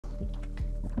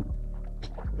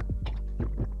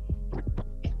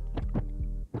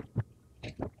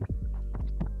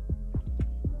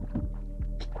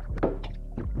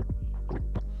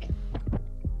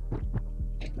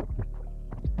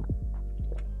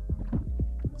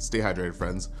Stay hydrated,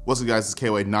 friends. What's up, guys? It's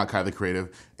KY, not Kai the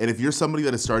Creative. And if you're somebody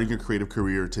that is starting your creative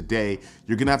career today,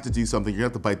 you're gonna have to do something. You're gonna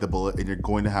have to bite the bullet, and you're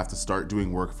going to have to start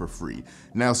doing work for free.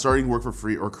 Now, starting work for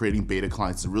free or creating beta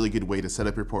clients is a really good way to set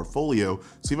up your portfolio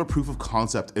so you have a proof of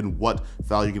concept and what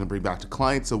value you're gonna bring back to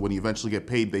clients, so when you eventually get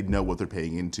paid, they know what they're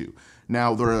paying into.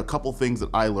 Now, there are a couple things that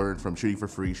I learned from shooting for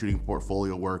free, shooting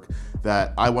portfolio work,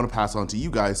 that I want to pass on to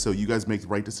you guys so you guys make the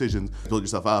right decisions, build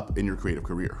yourself up in your creative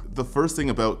career. The first thing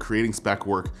about creating spec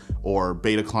work or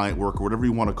beta client work or whatever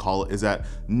you want to call it is that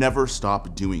never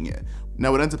stop doing it.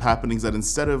 Now, what ends up happening is that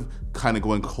instead of kind of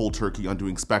going cold turkey on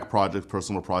doing spec projects,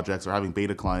 personal projects, or having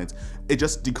beta clients, it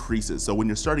just decreases. So when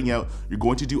you're starting out, you're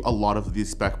going to do a lot of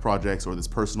these spec projects or this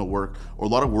personal work, or a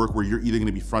lot of work where you're either going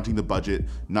to be fronting the budget,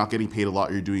 not getting paid a lot,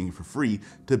 or you're doing it for free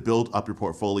to build up your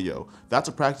portfolio. That's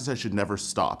a practice that should never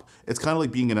stop. It's kind of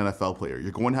like being an NFL player.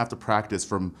 You're going to have to practice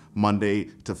from Monday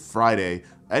to Friday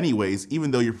anyways,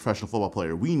 even though you're a professional football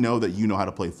player. We know that you know how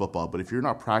to play football, but if you're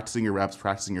not practicing your reps,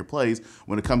 practicing your plays,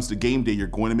 when it comes to game day, you're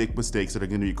going to make mistakes that are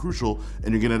going to be crucial,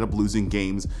 and you're going to end up losing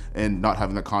games and not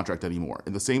having that contract anymore.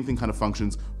 And the same thing kind of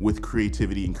functions with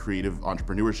creativity and creative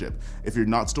entrepreneurship. If you're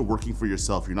not still working for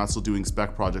yourself, you're not still doing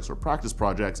spec projects or practice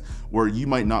projects where you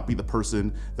might not be the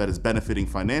person that is benefiting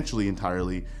financially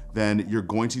entirely, then you're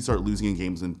going to start losing in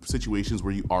games in situations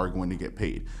where you are going to get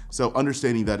paid. So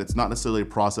understanding that it's not necessarily a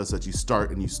process that you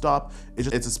start and you stop,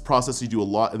 it's a process you do a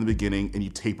lot in the beginning and you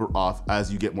taper off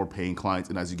as you get more paying clients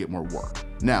and as you get more work.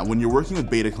 Now, when you're working with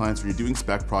beta clients or you're doing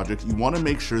spec projects, you want to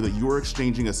make sure that you are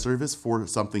exchanging a service for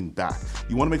something back.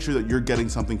 You want to make sure that you're getting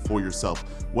something for yourself,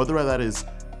 whether that is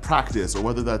practice or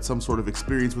whether that's some sort of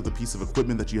experience with a piece of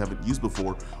equipment that you haven't used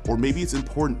before, or maybe it's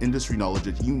important industry knowledge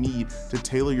that you need to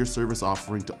tailor your service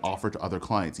offering to offer to other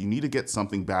clients. You need to get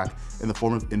something back in the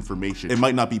form of information. It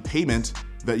might not be payment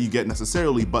that you get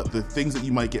necessarily, but the things that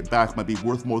you might get back might be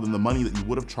worth more than the money that you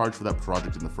would have charged for that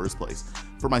project in the first place.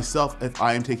 For myself, if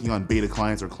I am taking on beta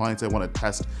clients or clients I want to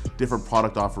test different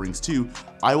product offerings to,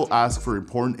 I will ask for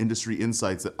important industry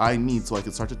insights that I need so I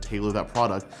can start to tailor that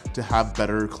product to have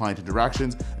better client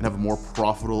interactions and have a more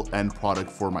profitable end product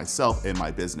for myself and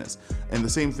my business. And the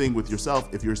same thing with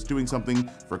yourself. If you're doing something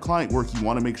for client work, you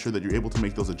want to make sure that you're able to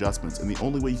make those adjustments. And the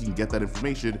only way you can get that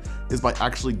information is by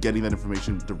actually getting that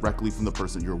information directly from the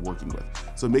person you're working with.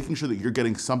 So making sure that you're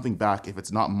getting something back, if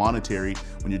it's not monetary,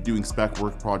 when you're doing spec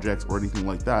work projects or anything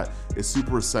like that, is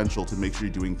super essential to make sure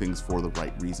you're doing things for the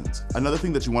right reasons. Another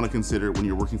thing that you want to consider when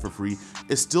you're working for free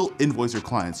is still invoice your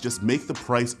clients. Just make the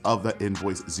price of that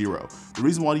invoice zero. The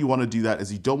reason why you want to do that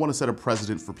is you don't want to set a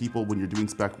precedent for people when you're doing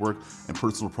spec work and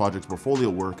personal projects, portfolio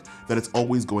work, that it's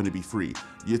always going to be free.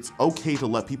 It's okay to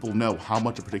let people know how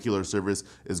much a particular service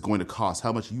is going to cost,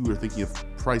 how much you are thinking of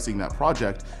pricing that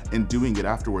project and doing it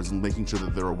afterwards and making sure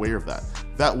that they're aware of that.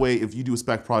 That way, if you do a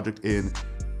spec project in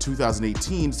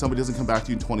 2018, somebody doesn't come back to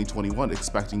you in 2021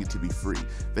 expecting it to be free.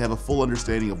 They have a full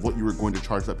understanding of what you were going to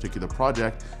charge that particular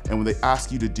project, and when they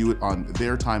ask you to do it on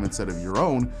their time instead of your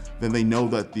own, then they know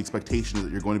that the expectation is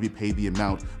that you're going to be paid the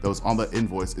amount that was on that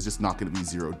invoice is just not going to be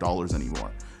 $0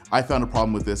 anymore. I found a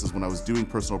problem with this is when I was doing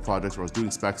personal projects or I was doing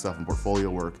spec stuff and portfolio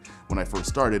work when I first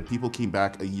started, people came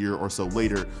back a year or so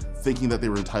later thinking that they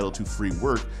were entitled to free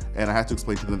work, and I had to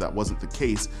explain to them that wasn't the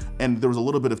case, and there was a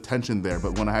little bit of tension there,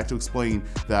 but when I had to explain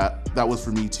that that was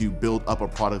for me to build up a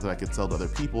product that I could sell to other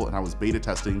people, and I was beta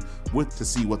testing to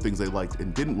see what things they liked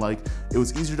and didn't like, it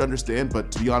was easier to understand,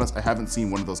 but to be honest, I haven't seen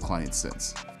one of those clients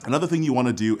since. Another thing you want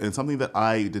to do, and something that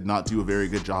I did not do a very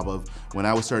good job of when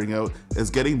I was starting out,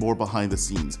 is getting more behind the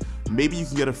scenes. Maybe you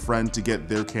can get a friend to get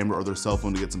their camera or their cell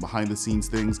phone to get some behind the scenes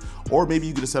things, or maybe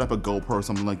you could just set up a GoPro or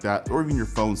something like that, or even your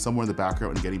phone somewhere in the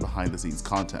background and getting behind the scenes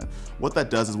content. What that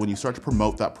does is when you start to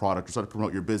promote that product or start to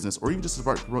promote your business or even just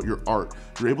start to promote your art,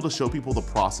 you're able to show people the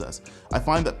process. I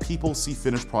find that people see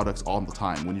finished products all the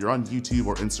time. When you're on YouTube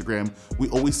or Instagram, we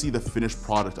always see the finished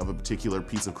product of a particular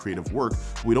piece of creative work.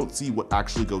 We don't see what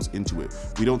actually goes into it.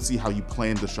 We don't see how you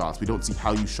planned the shots. We don't see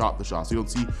how you shot the shots. We don't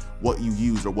see what you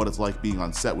used or what it's like being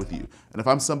on set with you. And if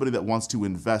I'm somebody that wants to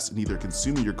invest in either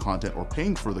consuming your content or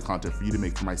paying for the content for you to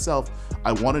make for myself,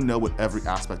 I want to know what every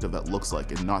aspect of that looks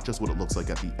like and not just what it looks like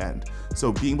at the end.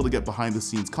 So being able to get behind the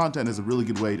scenes content is a really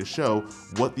good way to show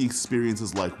what the experience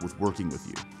is like with working with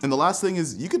you. And the last thing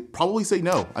is you could probably say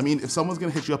no. I mean, if someone's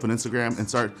going to hit you up on Instagram and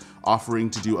start offering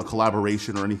to do a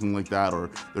collaboration or anything like that, or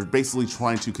they're basically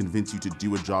trying to convince you to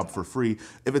do a job for free,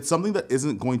 if it's something that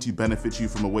isn't going to benefit you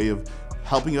from a way of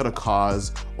helping out a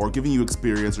cause or giving you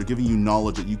experience or giving you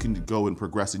knowledge that you can go and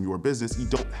progress in your business, you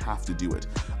don't have to do it.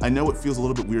 I know it feels a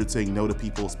little bit weird saying no to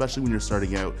people, especially when you're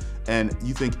starting out and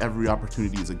you think every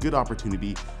opportunity is a good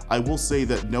opportunity. I will say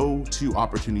that no two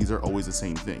opportunities are always the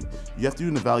same thing. You have to do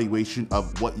an evaluation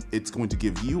of what it's going to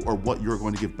give you or what you're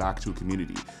going to give back to a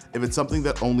community. If it's something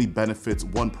that only benefits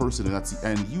one person and that's the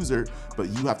end user, but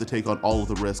you have to take on all of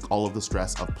the risk, all of the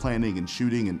stress of planning and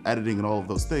shooting and editing and all of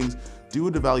those things, do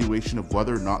an evaluation of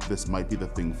whether or not this might be the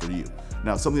thing for you.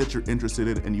 Now, something that you're interested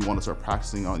in and you want to start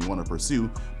practicing on, you want to pursue,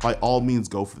 by all means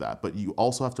go for that. But you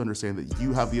also have to understand that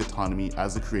you have the autonomy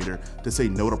as the creator to say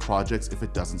no to projects if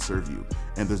it doesn't serve you.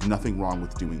 And there's nothing wrong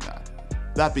with doing that.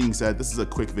 That being said, this is a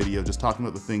quick video just talking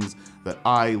about the things that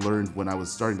I learned when I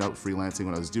was starting out freelancing,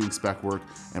 when I was doing spec work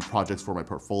and projects for my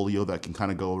portfolio that can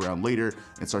kind of go around later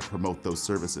and start to promote those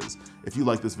services. If you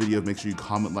like this video, make sure you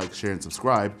comment, like, share, and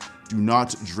subscribe. Do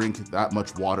not drink that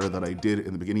much water that I did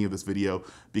in the beginning of this video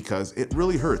because it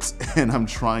really hurts and I'm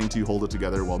trying to hold it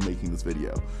together while making this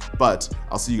video. But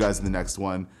I'll see you guys in the next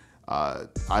one. I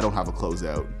don't have a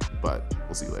closeout, but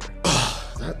we'll see you later.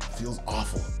 That feels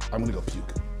awful. I'm gonna go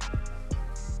puke.